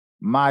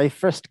My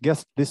first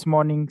guest this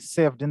morning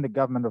served in the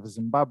government of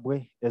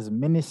Zimbabwe as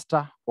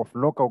Minister of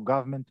Local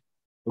Government,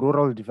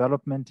 Rural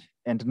Development,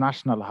 and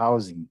National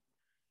Housing.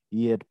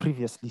 He had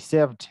previously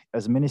served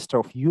as Minister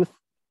of Youth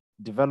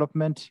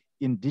Development,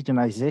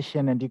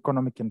 Indigenization and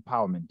Economic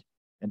Empowerment,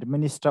 and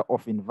Minister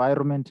of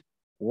Environment,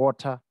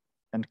 Water,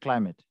 and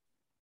Climate.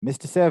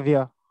 Mr.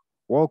 Saviour,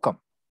 welcome.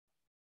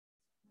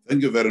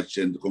 Thank you very much,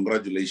 and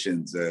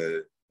congratulations,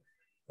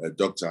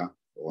 Doctor,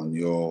 on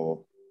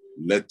your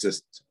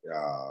latest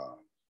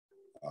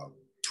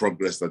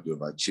progress that you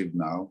have achieved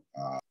now.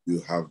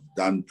 You have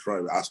done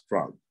us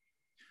proud.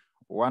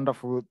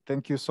 Wonderful.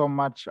 Thank you so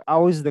much.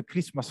 How is the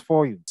Christmas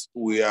for you?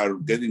 We are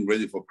getting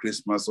ready for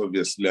Christmas,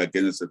 obviously,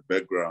 against the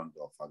background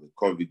of the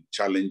COVID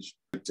challenge,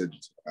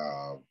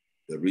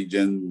 the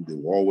region, the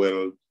war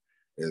world,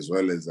 as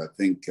well as I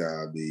think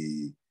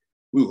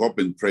we hope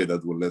and pray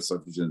that we'll have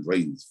sufficient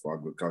rains for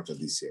agriculture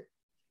this year.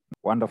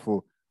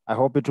 Wonderful. I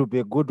hope it will be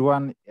a good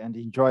one and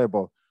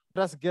enjoyable.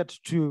 Let's get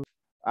to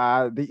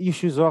the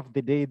issues of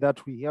the day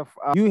that we have.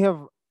 You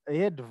have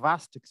had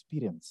vast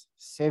experience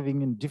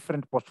serving in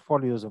different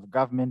portfolios of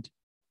government.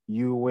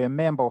 You were a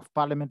member of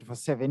Parliament for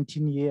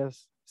 17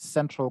 years,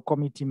 Central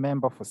Committee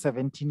member for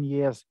 17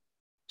 years,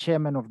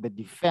 Chairman of the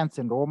Defense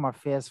and Home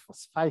Affairs for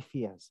 5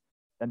 years,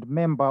 and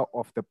member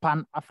of the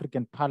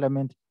Pan-African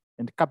Parliament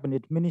and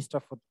Cabinet Minister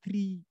for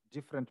 3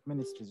 different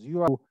ministries.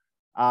 You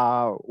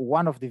are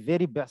one of the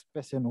very best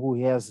person who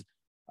has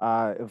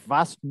a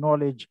vast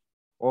knowledge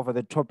over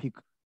the topic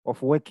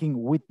of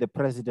working with the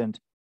President,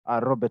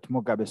 Robert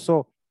Mugabe.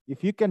 So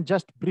if you can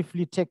just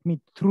briefly take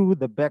me through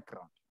the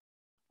background.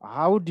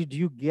 How did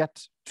you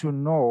get to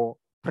know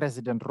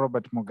President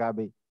Robert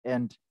Mugabe,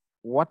 and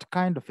what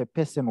kind of a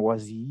person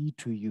was he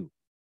to you?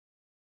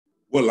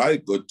 Well, I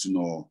got to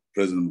know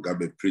President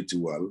Mugabe pretty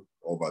well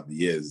over the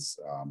years.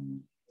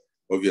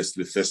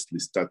 Obviously, firstly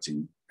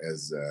starting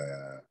as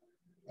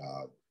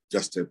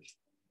just a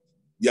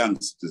young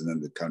citizen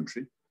in the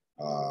country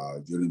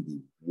during the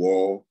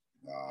war,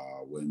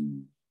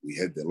 when we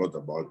heard a lot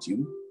about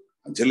him,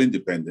 until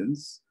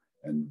independence,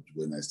 and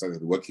when I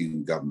started working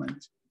in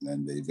government,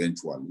 and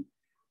eventually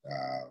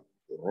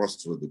rose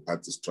through the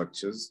party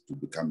structures to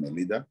become a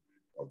leader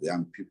of the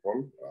young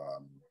people,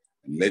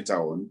 and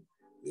later on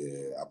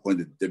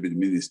appointed Deputy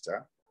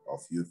Minister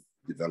of Youth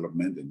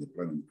Development and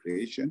Employment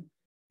Creation,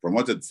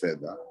 promoted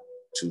further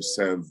to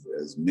serve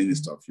as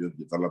Minister of Youth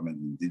Development,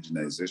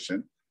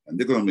 Indigenization and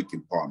Economic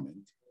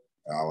Empowerment.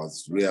 I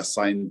was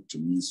reassigned to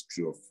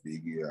Ministry of the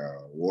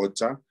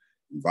Water,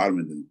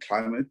 Environment and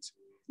Climate,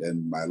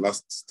 and my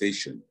last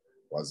station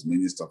was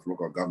Minister of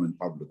Local Government,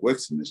 Public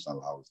Works and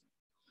National Housing.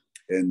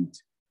 And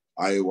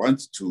I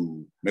want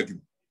to make it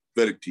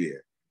very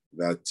clear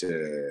that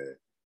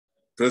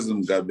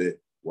President Mugabe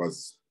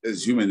was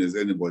as human as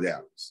anybody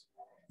else.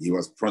 He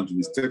was prone to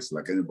mistakes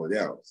like anybody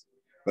else.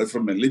 But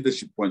from a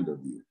leadership point of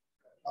view,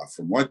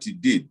 from what he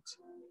did,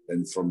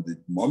 and from the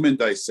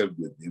moment I served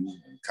with him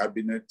in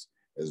cabinet,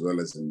 as well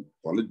as in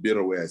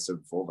Politburo, where I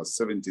served for over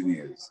 17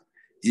 years,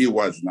 he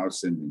was an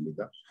outstanding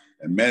leader,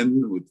 a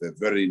man with a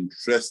very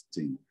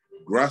interesting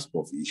grasp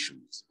of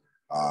issues,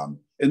 a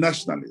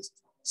nationalist,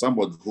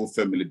 somebody who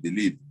firmly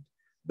believed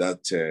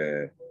that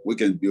we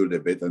can build a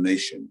better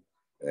nation.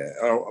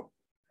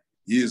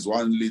 He is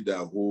one leader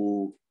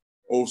who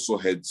also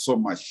had so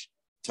much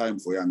time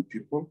for young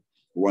people,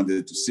 who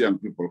wanted to see young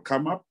people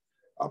come up,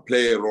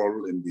 play a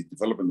role in the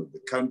development of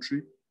the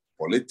country,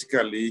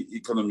 politically,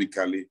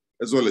 economically,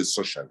 as well as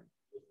socially.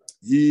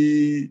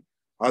 He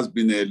has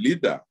been a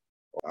leader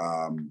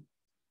of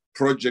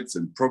projects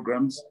and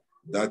programs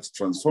that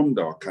transformed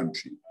our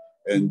country.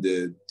 And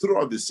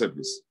throughout the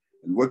service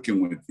and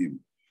working with him,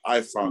 I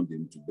found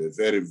him to be a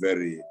very,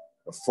 very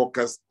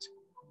focused,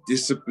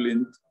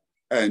 disciplined,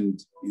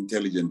 and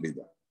intelligent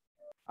leader.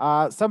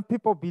 Some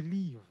people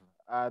believe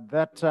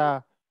that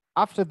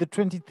after the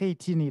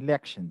 2013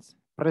 elections,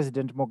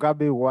 President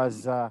Mugabe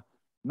was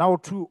now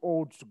too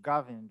old to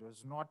govern,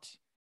 was not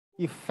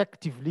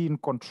effectively in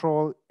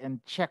control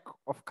and check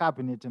of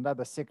cabinet and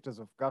other sectors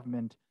of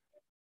government.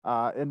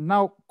 And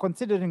now,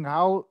 considering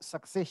how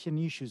succession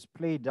issues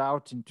played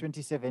out in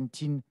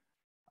 2017,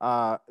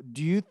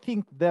 do you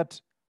think that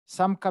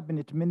some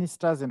cabinet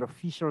ministers and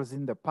officials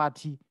in the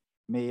party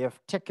may have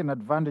taken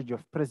advantage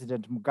of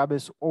President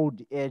Mugabe's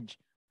old age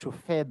to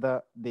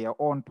further their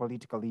own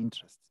political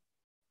interests?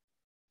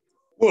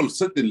 Well,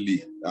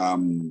 certainly,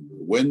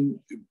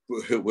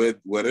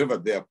 wherever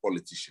there are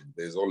politicians,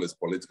 there's always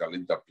political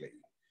interplay.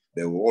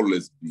 There will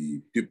always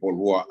be people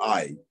who are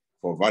eyeing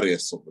for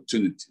various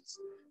opportunities.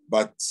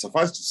 But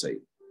suffice to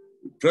say,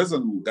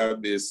 President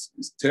Mugabe's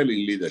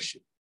sterling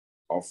leadership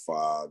of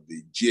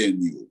the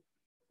GNU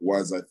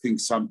was, I think,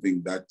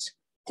 something that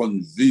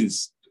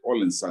convinced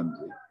all and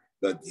sundry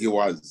that he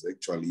was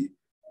actually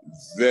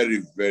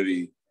very,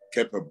 very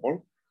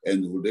capable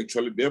and would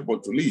actually be able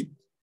to lead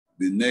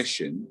the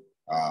nation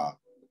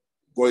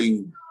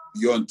going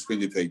beyond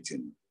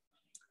 2013.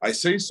 I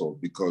say so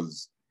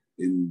because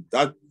in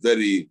that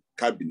very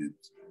cabinet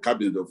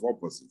of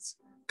opposites,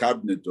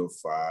 cabinet of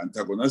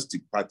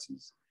antagonistic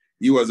parties,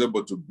 he was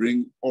able to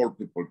bring all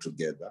people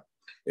together.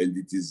 And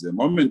it is a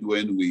moment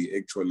when we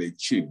actually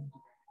achieved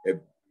a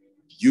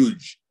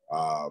huge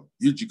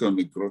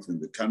economic growth in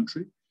the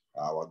country.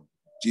 Our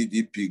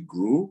GDP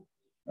grew.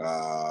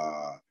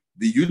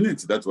 The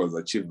unity that was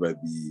achieved by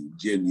the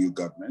GNU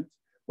government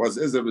was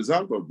as a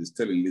result of the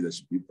sterling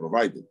leadership he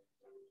provided.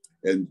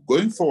 And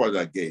going forward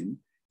again,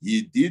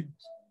 he did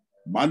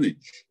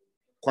manage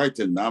quite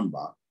a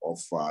number of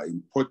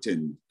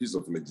important pieces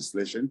of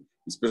legislation,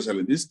 especially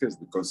in this case,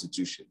 the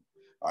Constitution.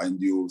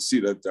 And you'll see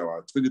that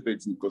our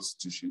 2013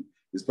 Constitution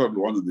is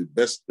probably one of the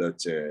best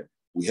that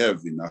we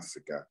have in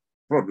Africa,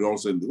 probably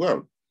also in the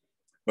world.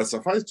 But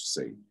suffice to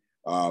say,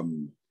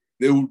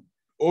 there will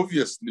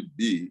obviously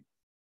be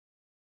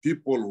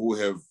people who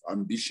have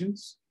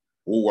ambitions,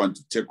 who want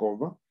to take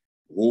over,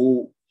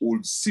 who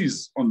will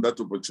seize on that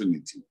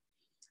opportunity.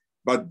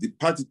 But the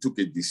party took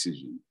a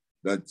decision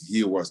that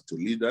he was to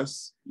lead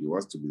us, he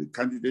was to be the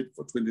candidate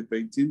for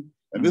 2013,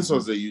 and this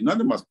was a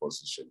unanimous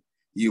position.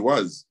 He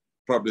was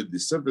probably the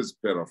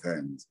safest pair of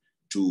hands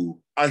to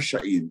usher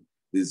in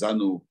the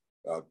ZANU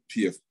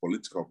PF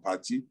political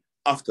party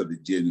after the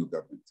GNU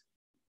government.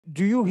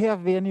 Do you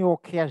have any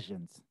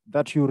occasions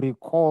that you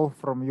recall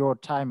from your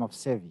time of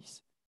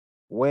service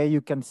where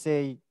you can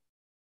say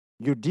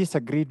you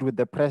disagreed with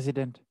the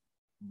president,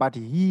 but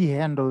he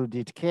handled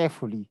it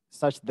carefully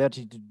such that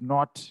it did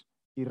not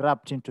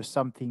erupt into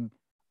something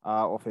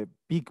of a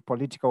big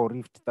political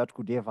rift that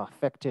could have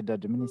affected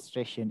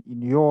administration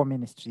in your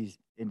ministries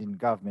and in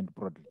government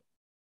broadly?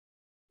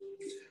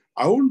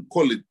 I wouldn't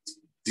call it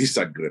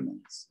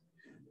disagreements.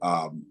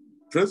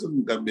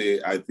 President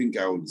Mugabe, I think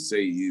I would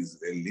say he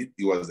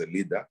was a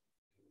leader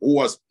who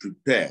was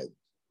prepared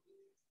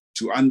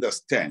to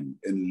understand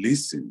and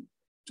listen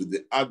to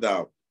the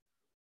other's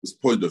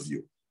point of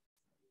view,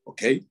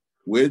 okay?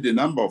 We had a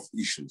number of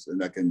issues,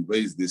 and I can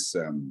raise this.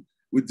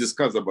 We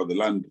discussed about the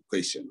land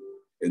question,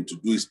 and to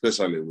do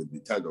especially with the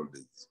title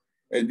deeds.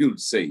 And you'll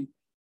say,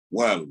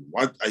 well,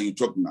 what are you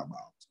talking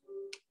about?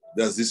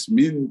 Does this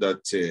mean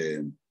that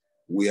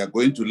we are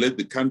going to let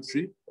the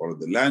country or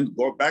the land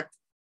go back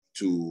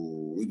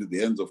into the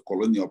hands of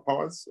colonial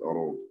powers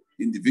or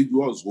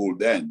individuals who will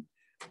then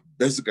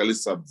basically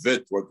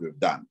subvert what we've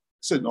done?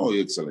 So no,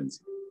 Your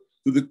Excellency.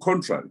 To the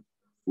contrary,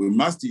 we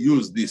must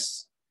use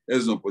this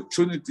as an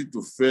opportunity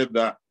to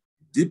further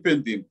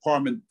deepen the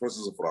empowerment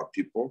process for our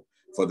people,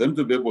 for them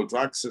to be able to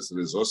access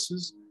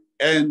resources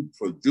and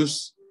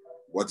produce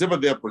whatever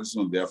they are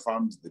producing on their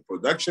farms. The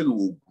production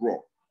will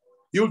grow.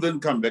 You'll then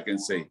come back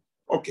and say,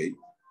 okay,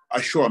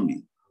 assure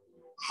me,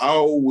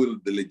 how will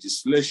the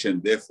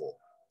legislation therefore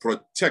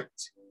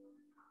protect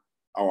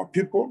our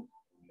people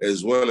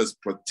as well as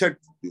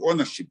protect the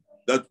ownership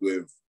that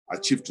we've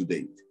achieved to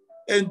date?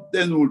 And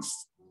then we'll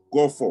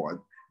go forward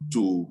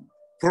to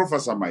proffer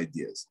some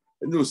ideas.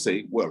 And you'll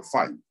say, well,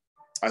 fine.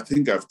 I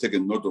think I've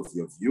taken note of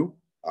your view.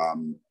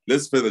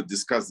 Let's further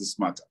discuss this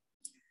matter.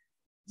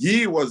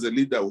 He was a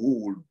leader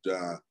who would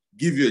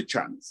give you a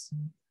chance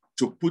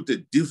to put a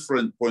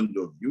different point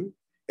of view.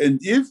 And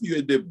if you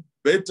had a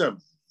better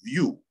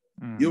view,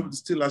 you would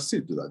still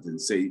accede to that and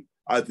say,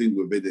 I think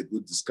we've had a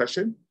good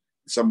discussion.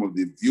 Some of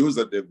the views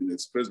that have been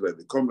expressed by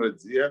the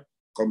comrades here,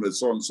 comrades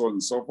so on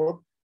and so forth,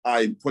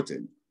 are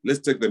important. Let's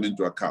take them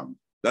into account.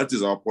 That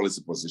is our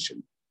policy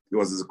position. He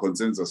was a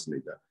consensus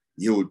leader.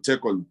 He would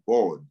take on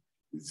board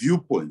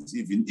viewpoints,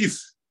 even if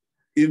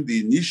in the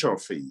initial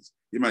phase,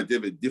 he might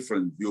have a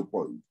different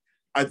viewpoint.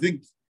 I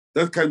think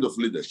that kind of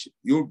leadership,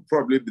 you'll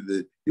probably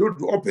be you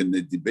would open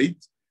the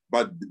debate,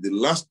 but be the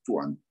last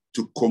one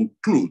to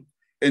conclude.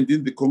 And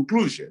in the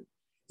conclusion,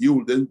 you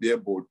will then be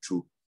able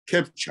to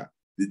capture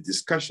the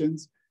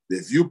discussions, the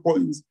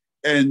viewpoints,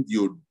 and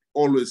you'll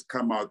always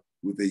come out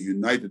with a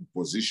united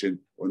position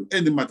on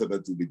any matter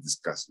that will be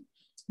discussing.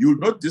 You will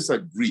not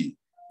disagree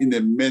in a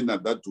manner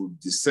that will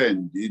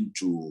descend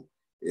into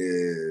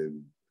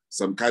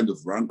some kind of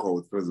rancor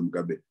with President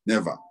Mugabe.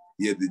 Never.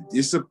 He had the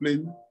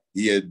discipline,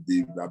 he had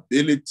the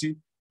ability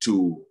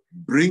to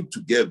bring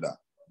together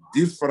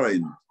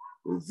different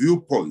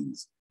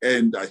viewpoints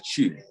and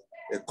achieve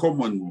a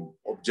common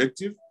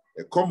objective,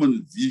 a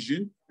common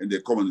vision, and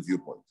a common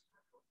viewpoint.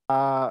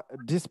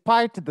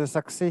 Despite the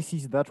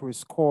successes that were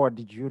scored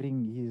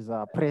during his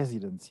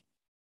presidency,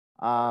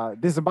 the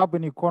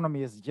Zimbabwean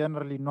economy has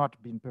generally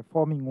not been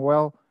performing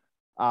well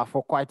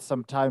for quite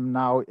some time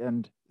now,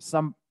 and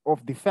some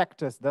of the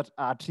factors that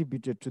are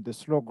attributed to the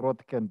slow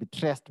growth can be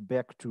traced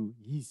back to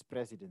his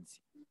presidency.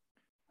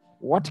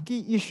 What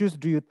key issues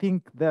do you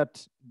think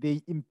that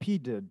they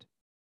impeded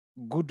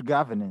good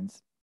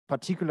governance,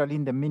 particularly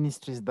in the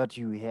ministries that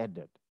you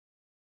headed?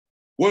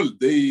 Well,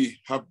 they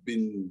have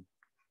been,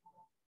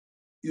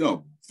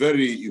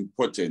 very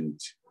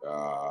important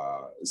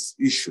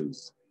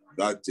issues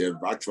that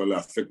have actually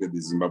affected the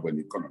Zimbabwean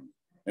economy.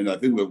 And I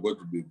think we've got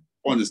to be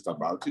honest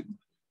about it.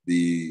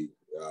 The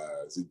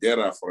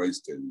ZANU, for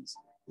instance,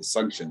 the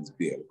sanctions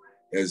bill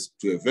has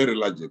to a very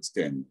large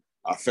extent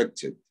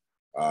affected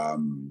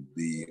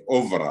the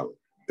overall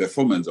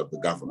performance of the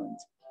government.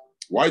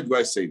 Why do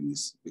I say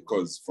this?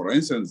 Because, for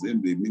instance,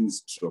 in the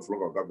Ministry of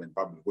Local Government,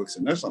 Public Works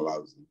and National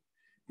Housing,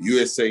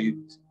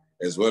 USAID,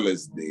 as well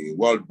as the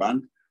World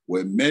Bank,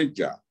 were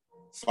major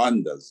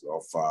funders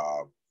of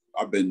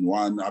Urban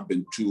 1,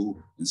 Urban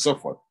 2, and so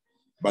forth.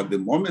 But the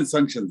moment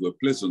sanctions were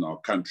placed on our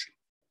country,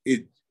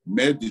 it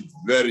made it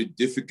very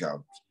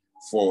difficult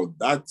for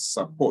that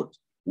support,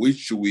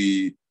 which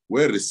we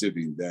were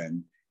receiving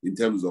then in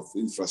terms of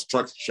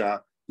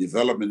infrastructure,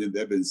 development in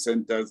the urban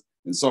centers,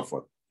 and so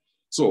forth.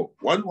 So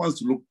one wants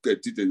to look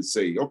at it and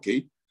say,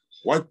 okay,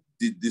 what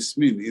did this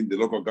mean in the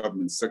local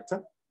government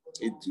sector?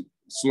 It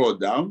slowed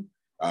down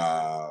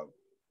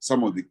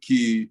some of the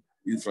key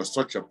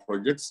infrastructure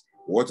projects,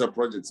 water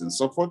projects, and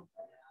so forth.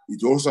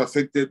 It also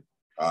affected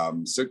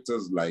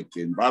sectors like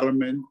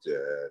environment,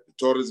 the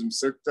tourism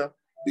sector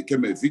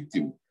became a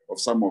victim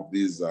of some of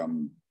these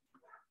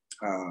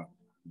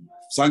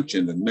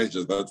sanctions and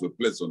measures that were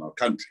placed on our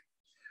country.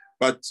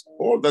 But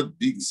all that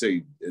being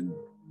said, and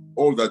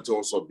all that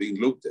also being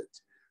looked at,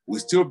 we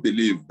still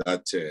believe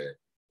that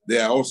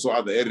there are also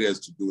other areas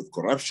to do with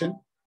corruption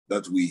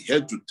that we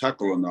had to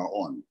tackle on our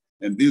own.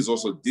 And these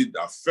also did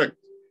affect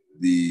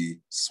the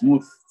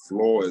smooth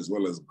flow as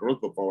well as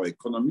growth of our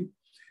economy.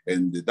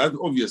 And that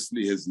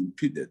obviously has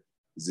impeded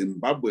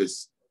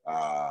Zimbabwe's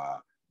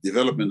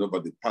development over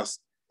the past,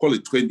 call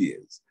it 20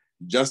 years.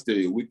 Just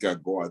a week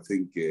ago, I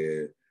think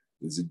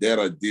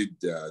Zidera did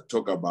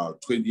talk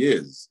about 20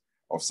 years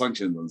of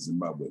sanctions on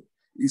Zimbabwe.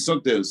 It's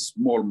not a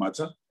small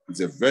matter.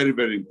 It's a very,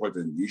 very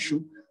important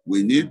issue.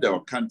 We need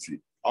our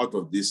country out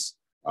of this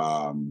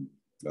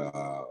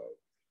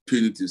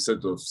punitive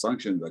set of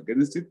sanctions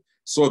against it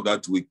so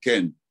that we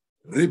can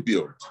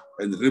rebuild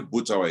and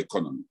reboot our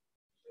economy.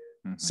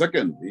 Mm-hmm.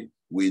 Secondly,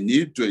 we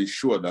need to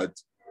ensure that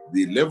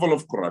the level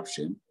of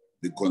corruption,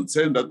 the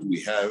concern that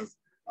we have,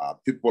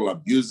 people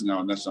abusing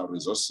our national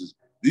resources,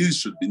 these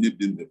should be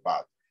nipped in the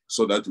bud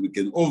so that we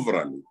can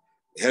overall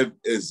have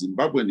a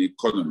Zimbabwean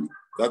economy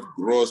that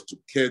grows to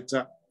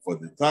cater for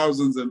the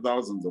thousands and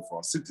thousands of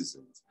our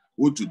citizens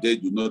who today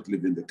do not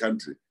live in the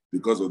country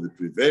because of the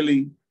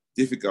prevailing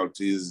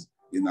difficulties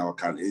in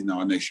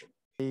our nation.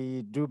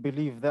 I do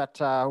believe that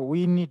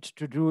we need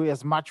to do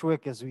as much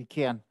work as we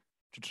can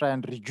to try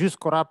and reduce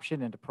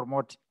corruption and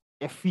promote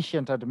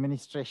efficient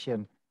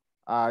administration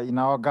in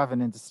our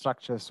governance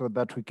structure so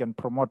that we can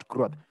promote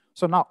growth.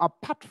 So now,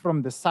 apart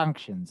from the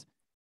sanctions,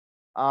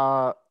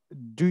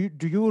 do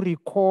you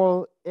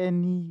recall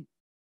any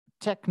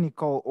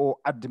technical or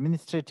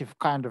administrative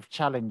kind of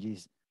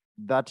challenges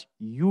that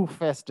you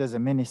faced as a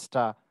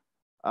minister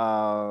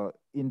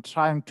in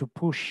trying to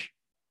push,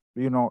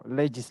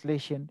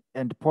 legislation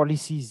and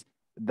policies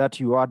that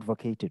you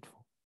advocated for?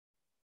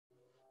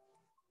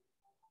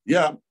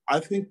 Yeah,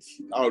 I think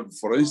I would,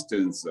 for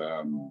instance,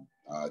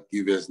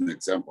 give as an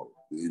example,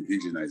 the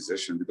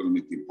Indigenization and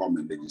Economic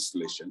Empowerment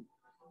legislation.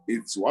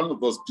 It's one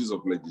of those pieces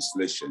of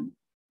legislation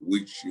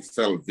which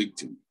fell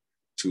victim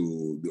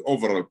to the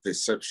overall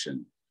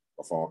perception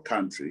of our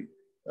country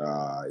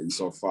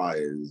insofar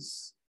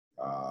as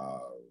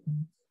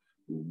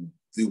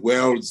the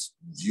world's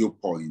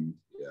viewpoint,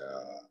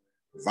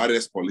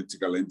 various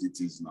political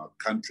entities in our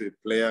country,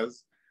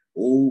 players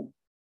who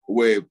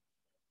were,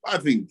 I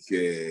think,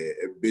 a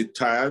bit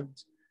tired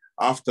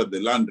after the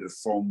land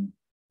reform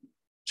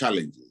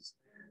challenges.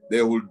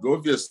 They would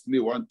obviously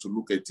want to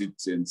look at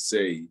it and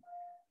say,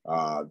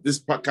 this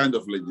kind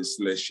of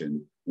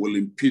legislation will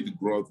impede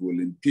growth, will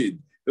impede.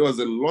 There was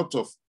a lot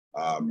of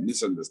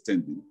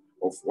misunderstanding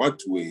of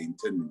what we're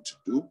intending to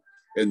do.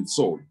 And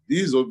so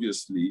these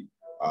obviously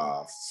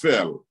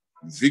fell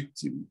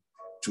victim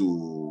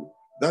to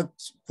that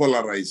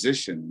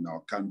polarization in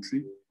our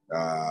country,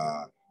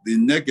 the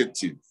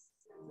negative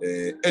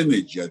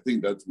energy, I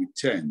think, that we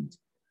tend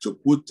to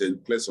put in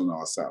place on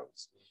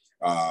ourselves.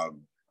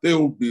 There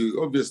will be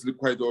obviously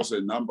quite also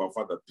a number of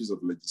other pieces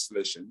of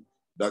legislation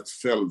that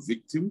fell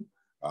victim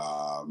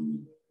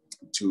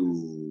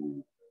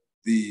to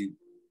the,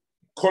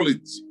 call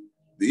it,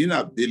 the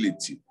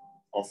inability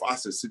of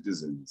us as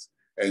citizens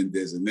and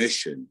as a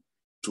nation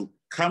to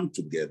come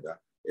together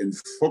and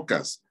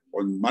focus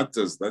on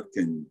matters that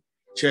can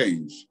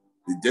change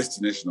the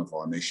destination of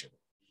our nation.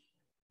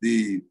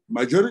 The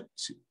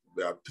majority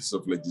piece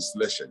of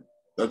legislation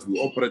that we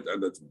operate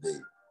under today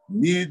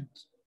need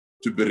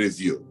to be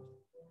reviewed.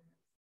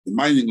 The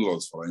mining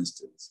laws, for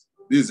instance,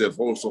 these have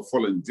also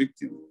fallen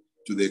victim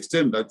to the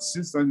extent that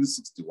since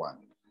 1961,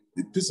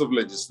 the piece of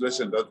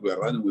legislation that we are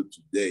running with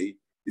today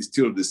is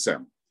still the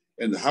same.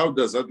 And how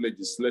does that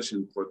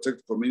legislation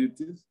protect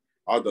communities?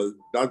 How does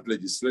that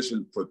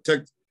legislation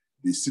protect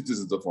the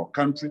citizens of our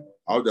country?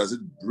 How does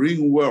it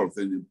bring wealth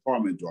and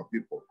empowerment to our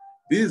people?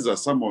 These are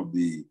some of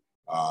the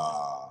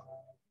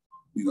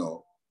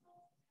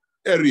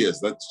areas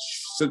that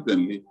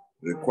certainly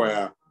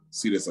require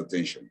serious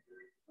attention.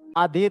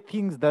 Are there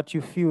things that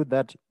you feel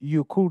that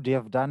you could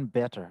have done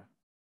better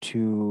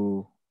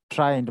to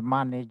try and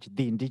manage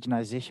the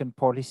indigenization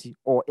policy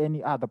or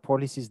any other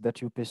policies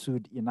that you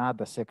pursued in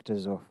other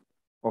sectors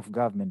of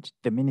government,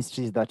 the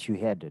ministries that you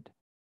headed?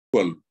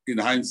 Well, in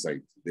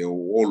hindsight, there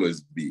will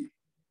always be.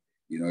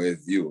 a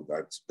view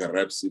that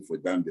perhaps if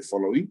we've done the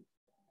following,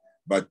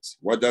 but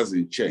what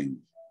doesn't change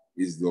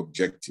is the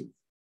objective.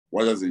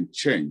 What doesn't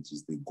change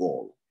is the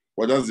goal.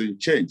 What doesn't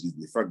change is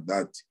the fact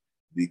that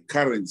the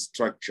current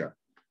structure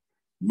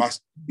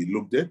must be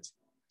looked at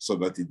so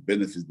that it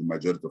benefits the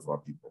majority of our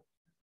people.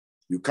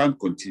 You can't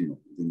continue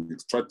in an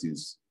extractive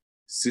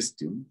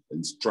system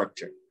and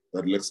structure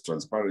that lacks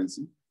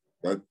transparency,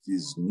 that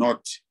is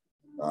not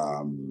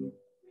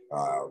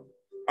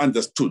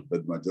understood by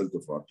the majority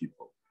of our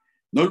people.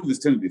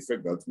 Notwithstanding the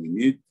fact that we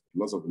need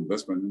lots of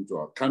investment into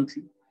our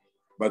country,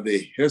 but there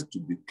has to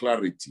be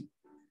clarity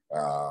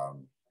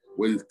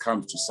when it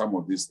comes to some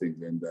of these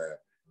things. And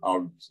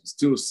I'll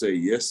still say,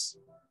 yes,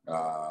 there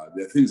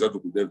are things that we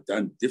could have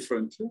done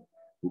differently.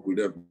 We could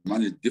have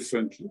managed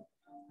differently.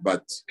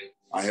 But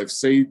I have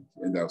said,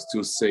 and I'll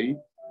still say,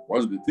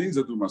 one of the things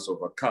that we must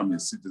overcome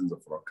as citizens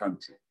of our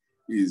country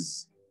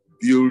is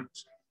build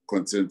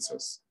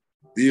consensus,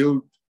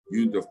 build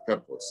unity of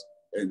purpose,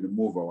 and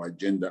move our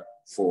agenda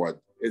forward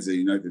as a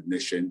united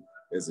nation,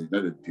 as a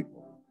united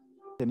people.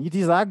 And it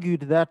is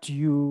argued that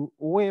you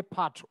were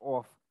part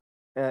of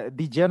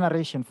the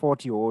Generation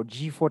 40 or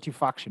G40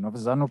 faction of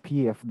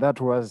ZANU-PF that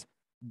was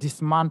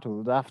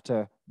dismantled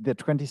after the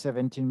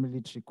 2017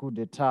 military coup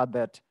d'etat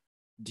that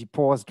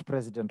deposed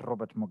President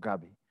Robert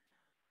Mugabe.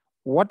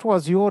 What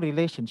was your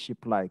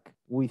relationship like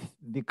with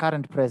the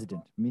current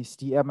president,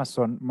 Mr.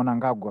 Emmerson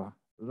Mnangagwa,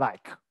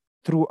 like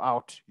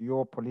throughout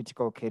your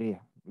political career?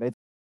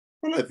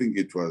 Well, I think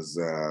it was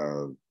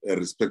a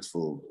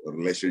respectful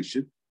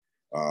relationship.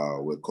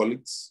 We're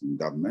colleagues in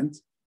government,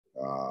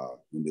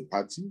 in the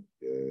party.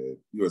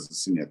 He was a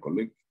senior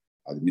colleague,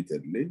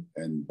 admittedly,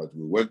 but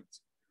we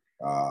worked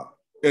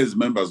as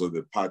members of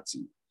the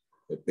party,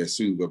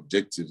 pursuing the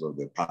objectives of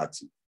the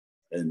party.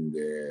 And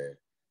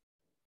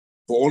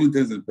for all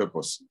intents and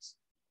purposes,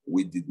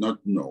 we did not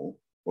know,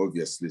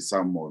 obviously,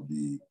 some of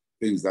the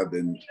things that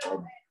then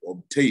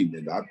obtained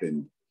and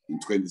happened in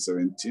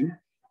 2017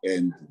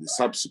 and the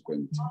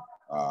subsequent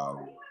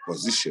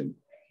position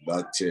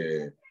that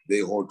they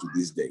hold to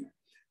this day.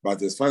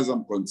 But as far as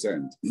I'm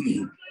concerned,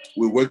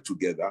 we work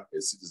together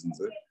as citizens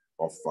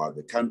of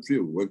the country.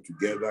 We work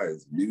together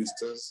as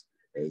ministers,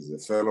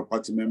 as fellow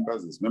party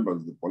members, as members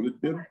of the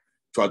Politburo,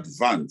 to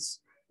advance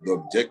the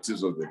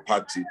objectives of the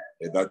party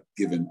at that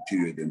given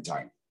period in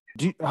time.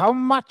 How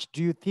much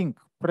do you think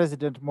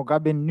President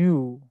Mugabe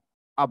knew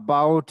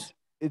about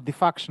the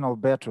factional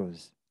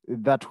battles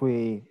that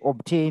were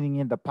obtaining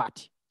in the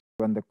party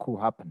when the coup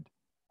happened?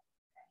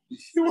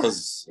 He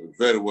was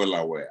very well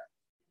aware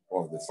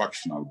of the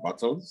factional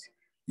battles.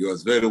 He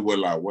was very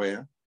well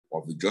aware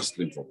of the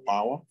jostling for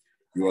power.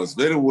 He was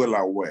very well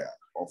aware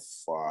of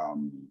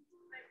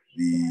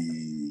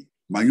the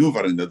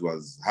maneuvering that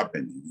was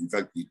happening. In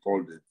fact, he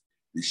called it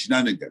the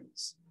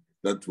shenanigans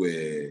that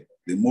were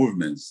the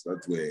movements that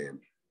were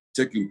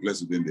taking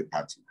place within the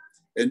party.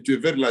 And to a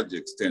very large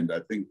extent,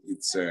 I think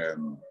it's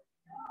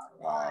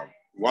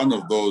one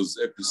of those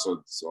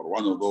episodes or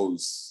one of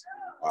those,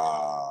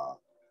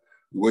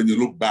 when you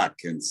look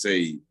back and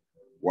say,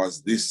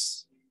 was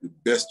this the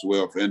best way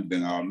of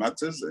handling our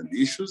matters and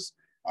issues?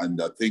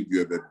 And I think you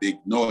have a big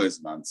no as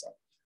an answer.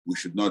 We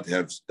should not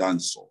have done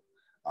so.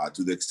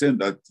 To the extent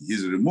that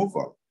his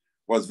removal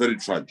was very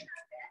tragic,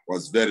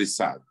 was very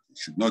sad. It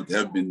should not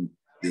have been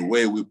the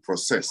way we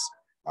process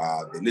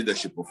the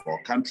leadership of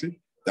our country.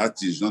 That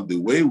is not the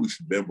way we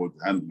should be able to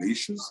handle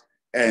issues.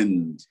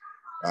 And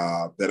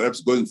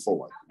perhaps going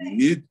forward, we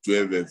need to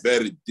have a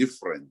very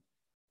different,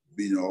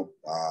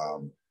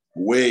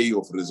 way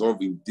of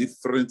resolving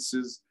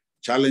differences,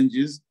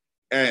 challenges,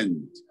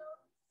 and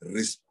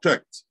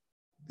respect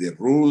the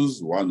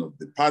rules, one of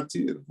the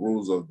party, the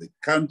rules of the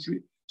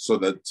country, so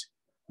that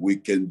we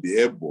can be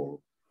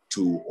able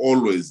to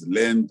always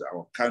lend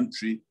our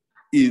country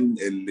in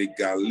a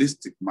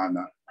legalistic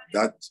manner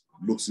that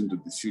looks into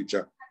the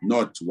future,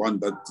 not one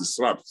that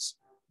disrupts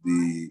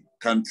the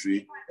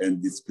country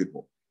and its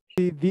people.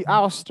 The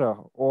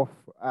ouster of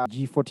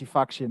G40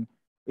 faction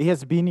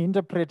has been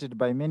interpreted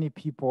by many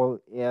people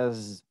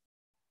as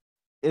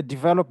a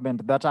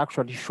development that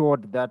actually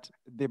showed that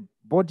the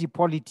body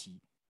politic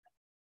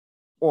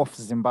of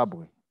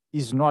Zimbabwe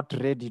is not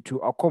ready to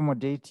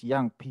accommodate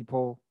young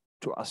people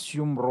to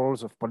assume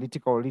roles of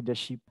political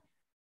leadership.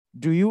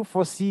 Do you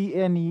foresee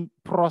any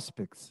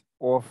prospects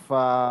of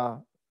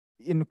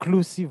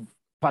inclusive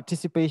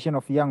participation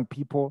of young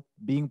people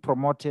being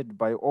promoted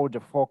by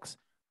older folks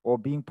or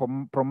being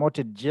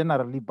promoted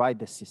generally by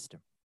the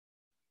system?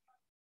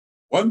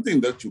 One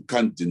thing that you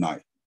can't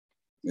deny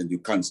and you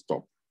can't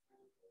stop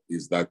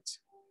is that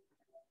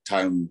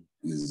time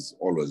is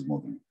always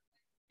moving.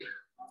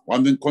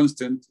 One thing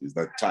constant is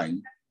that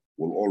time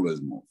will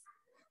always move.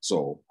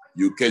 So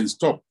you can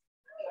stop.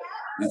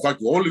 In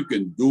fact, all you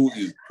can do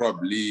is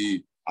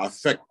probably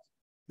affect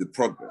the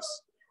progress.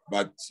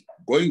 But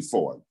going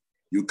forward,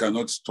 you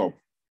cannot stop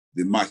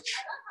the march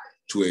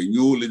to a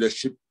new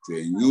leadership, to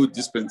a new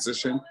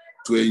dispensation,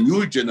 to a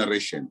new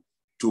generation,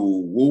 to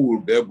who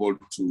will be able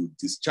to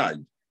discharge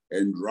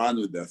and run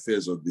with the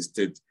affairs of the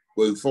state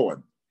going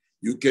forward.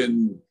 You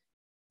can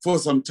for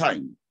some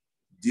time,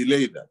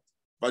 delay that,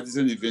 but it's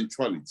an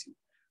eventuality.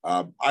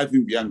 I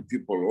think young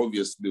people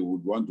obviously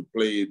would want to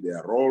play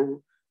their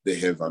role. They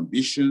have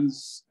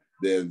ambitions.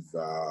 They have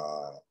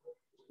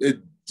a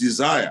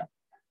desire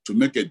to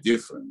make a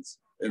difference.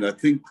 And I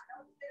think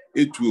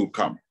it will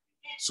come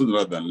sooner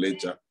rather than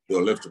later.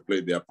 They'll have to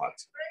play their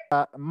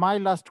part. My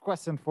last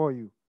question for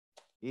you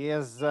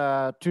is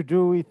to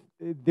do with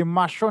the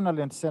national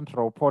and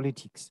central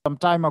politics. Some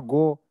time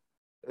ago,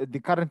 the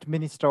current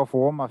Minister of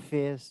Home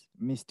Affairs,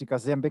 Mr.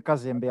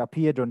 Kazembe,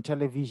 appeared on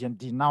television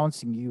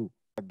denouncing you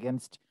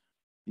against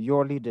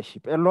your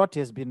leadership. A lot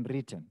has been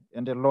written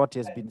and a lot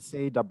has been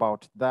said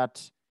about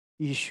that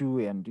issue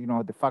and, you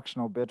know, the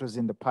factional battles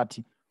in the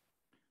party.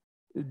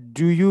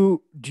 Do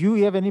you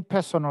have any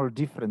personal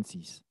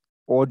differences,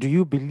 or do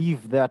you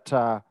believe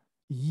that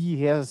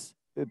he has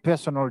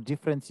personal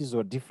differences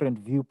or different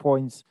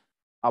viewpoints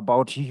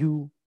about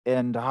you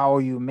and how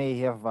you may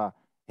have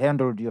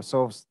handled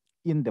yourselves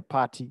in the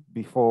party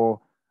before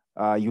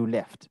you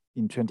left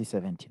in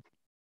 2017?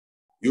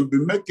 You'll be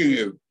making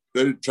a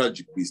very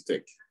tragic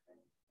mistake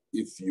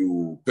if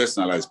you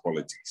personalize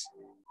politics.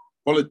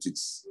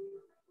 Politics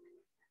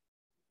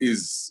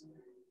is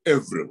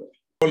everywhere.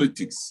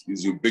 Politics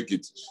is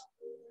ubiquitous.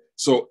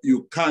 So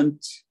you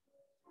can't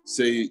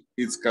say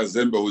it's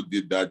Kazembe who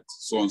did that,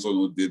 so-and-so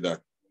who did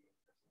that.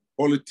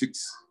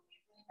 Politics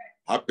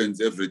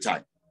happens every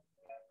time.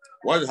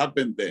 What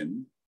happened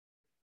then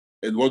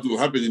and what will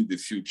happen in the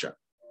future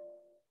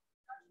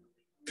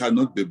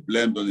cannot be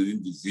blamed on an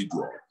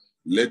individual,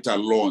 let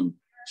alone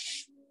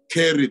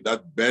carry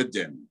that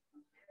burden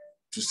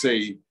to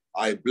say,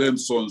 I blame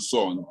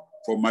so-and-so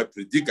for my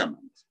predicament.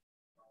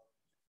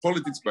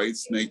 Politics by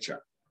its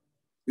nature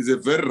is a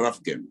very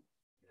rough game.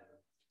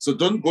 So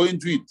don't go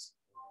into it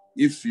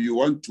if you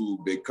want to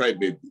be a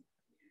crybaby.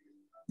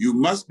 You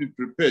must be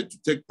prepared to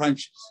take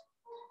punches.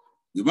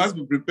 You must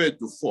be prepared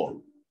to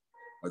fall,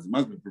 but you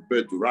must be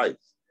prepared to rise.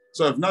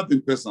 So I have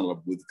nothing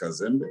personal with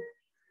Kazembe.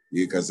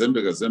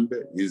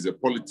 Kazembe, he's a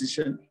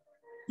politician.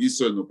 He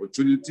saw an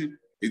opportunity.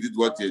 He did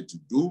what he had to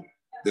do.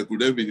 There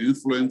could have been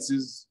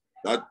influences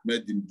that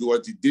made him do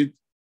what he did,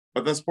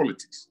 but that's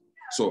politics.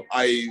 So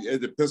I,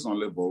 at a personal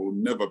level, will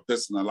never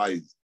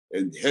personalize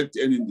and hate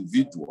any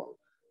individual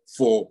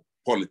for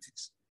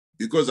politics.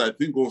 Because I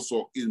think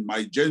also in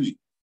my journey,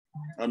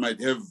 I might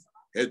have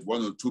had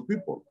one or two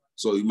people.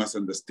 So you must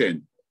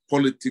understand,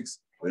 politics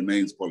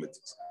remains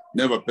politics.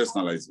 Never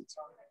personalize it.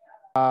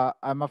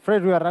 I'm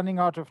afraid we are running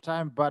out of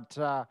time, but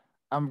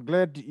I'm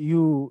glad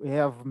you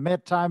have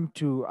made time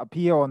to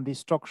appear on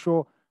this talk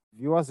show.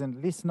 Viewers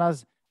and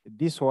listeners,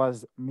 this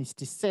was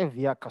Mr.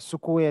 Saviour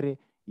Kasukuwere.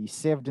 He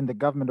served in the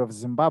government of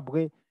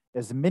Zimbabwe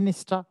as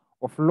Minister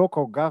of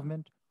Local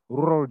Government,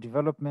 Rural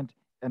Development,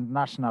 and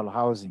National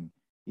Housing.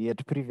 He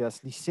had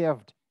previously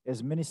served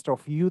as Minister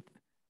of Youth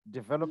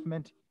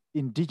Development,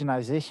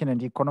 Indigenization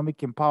and Economic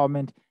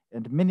Empowerment,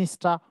 and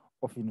Minister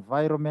of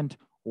Environment,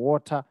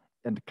 Water,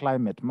 and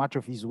Climate. Much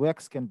of his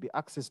works can be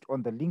accessed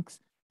on the links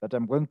that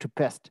I'm going to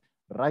paste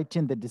right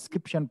in the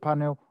description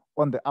panel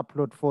on the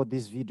upload for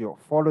this video.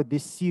 Follow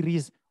this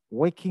series,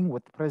 Working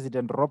with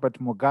President Robert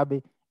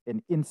Mugabe,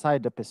 an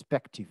Insider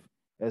Perspective,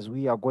 as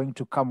we are going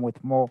to come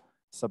with more.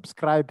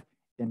 Subscribe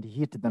and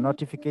hit the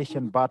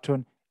notification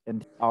button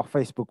and our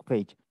Facebook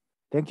page.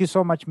 Thank you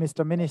so much,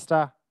 Mr.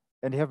 Minister,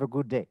 and have a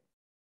good day.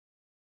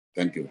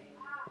 Thank you.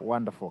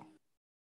 Wonderful.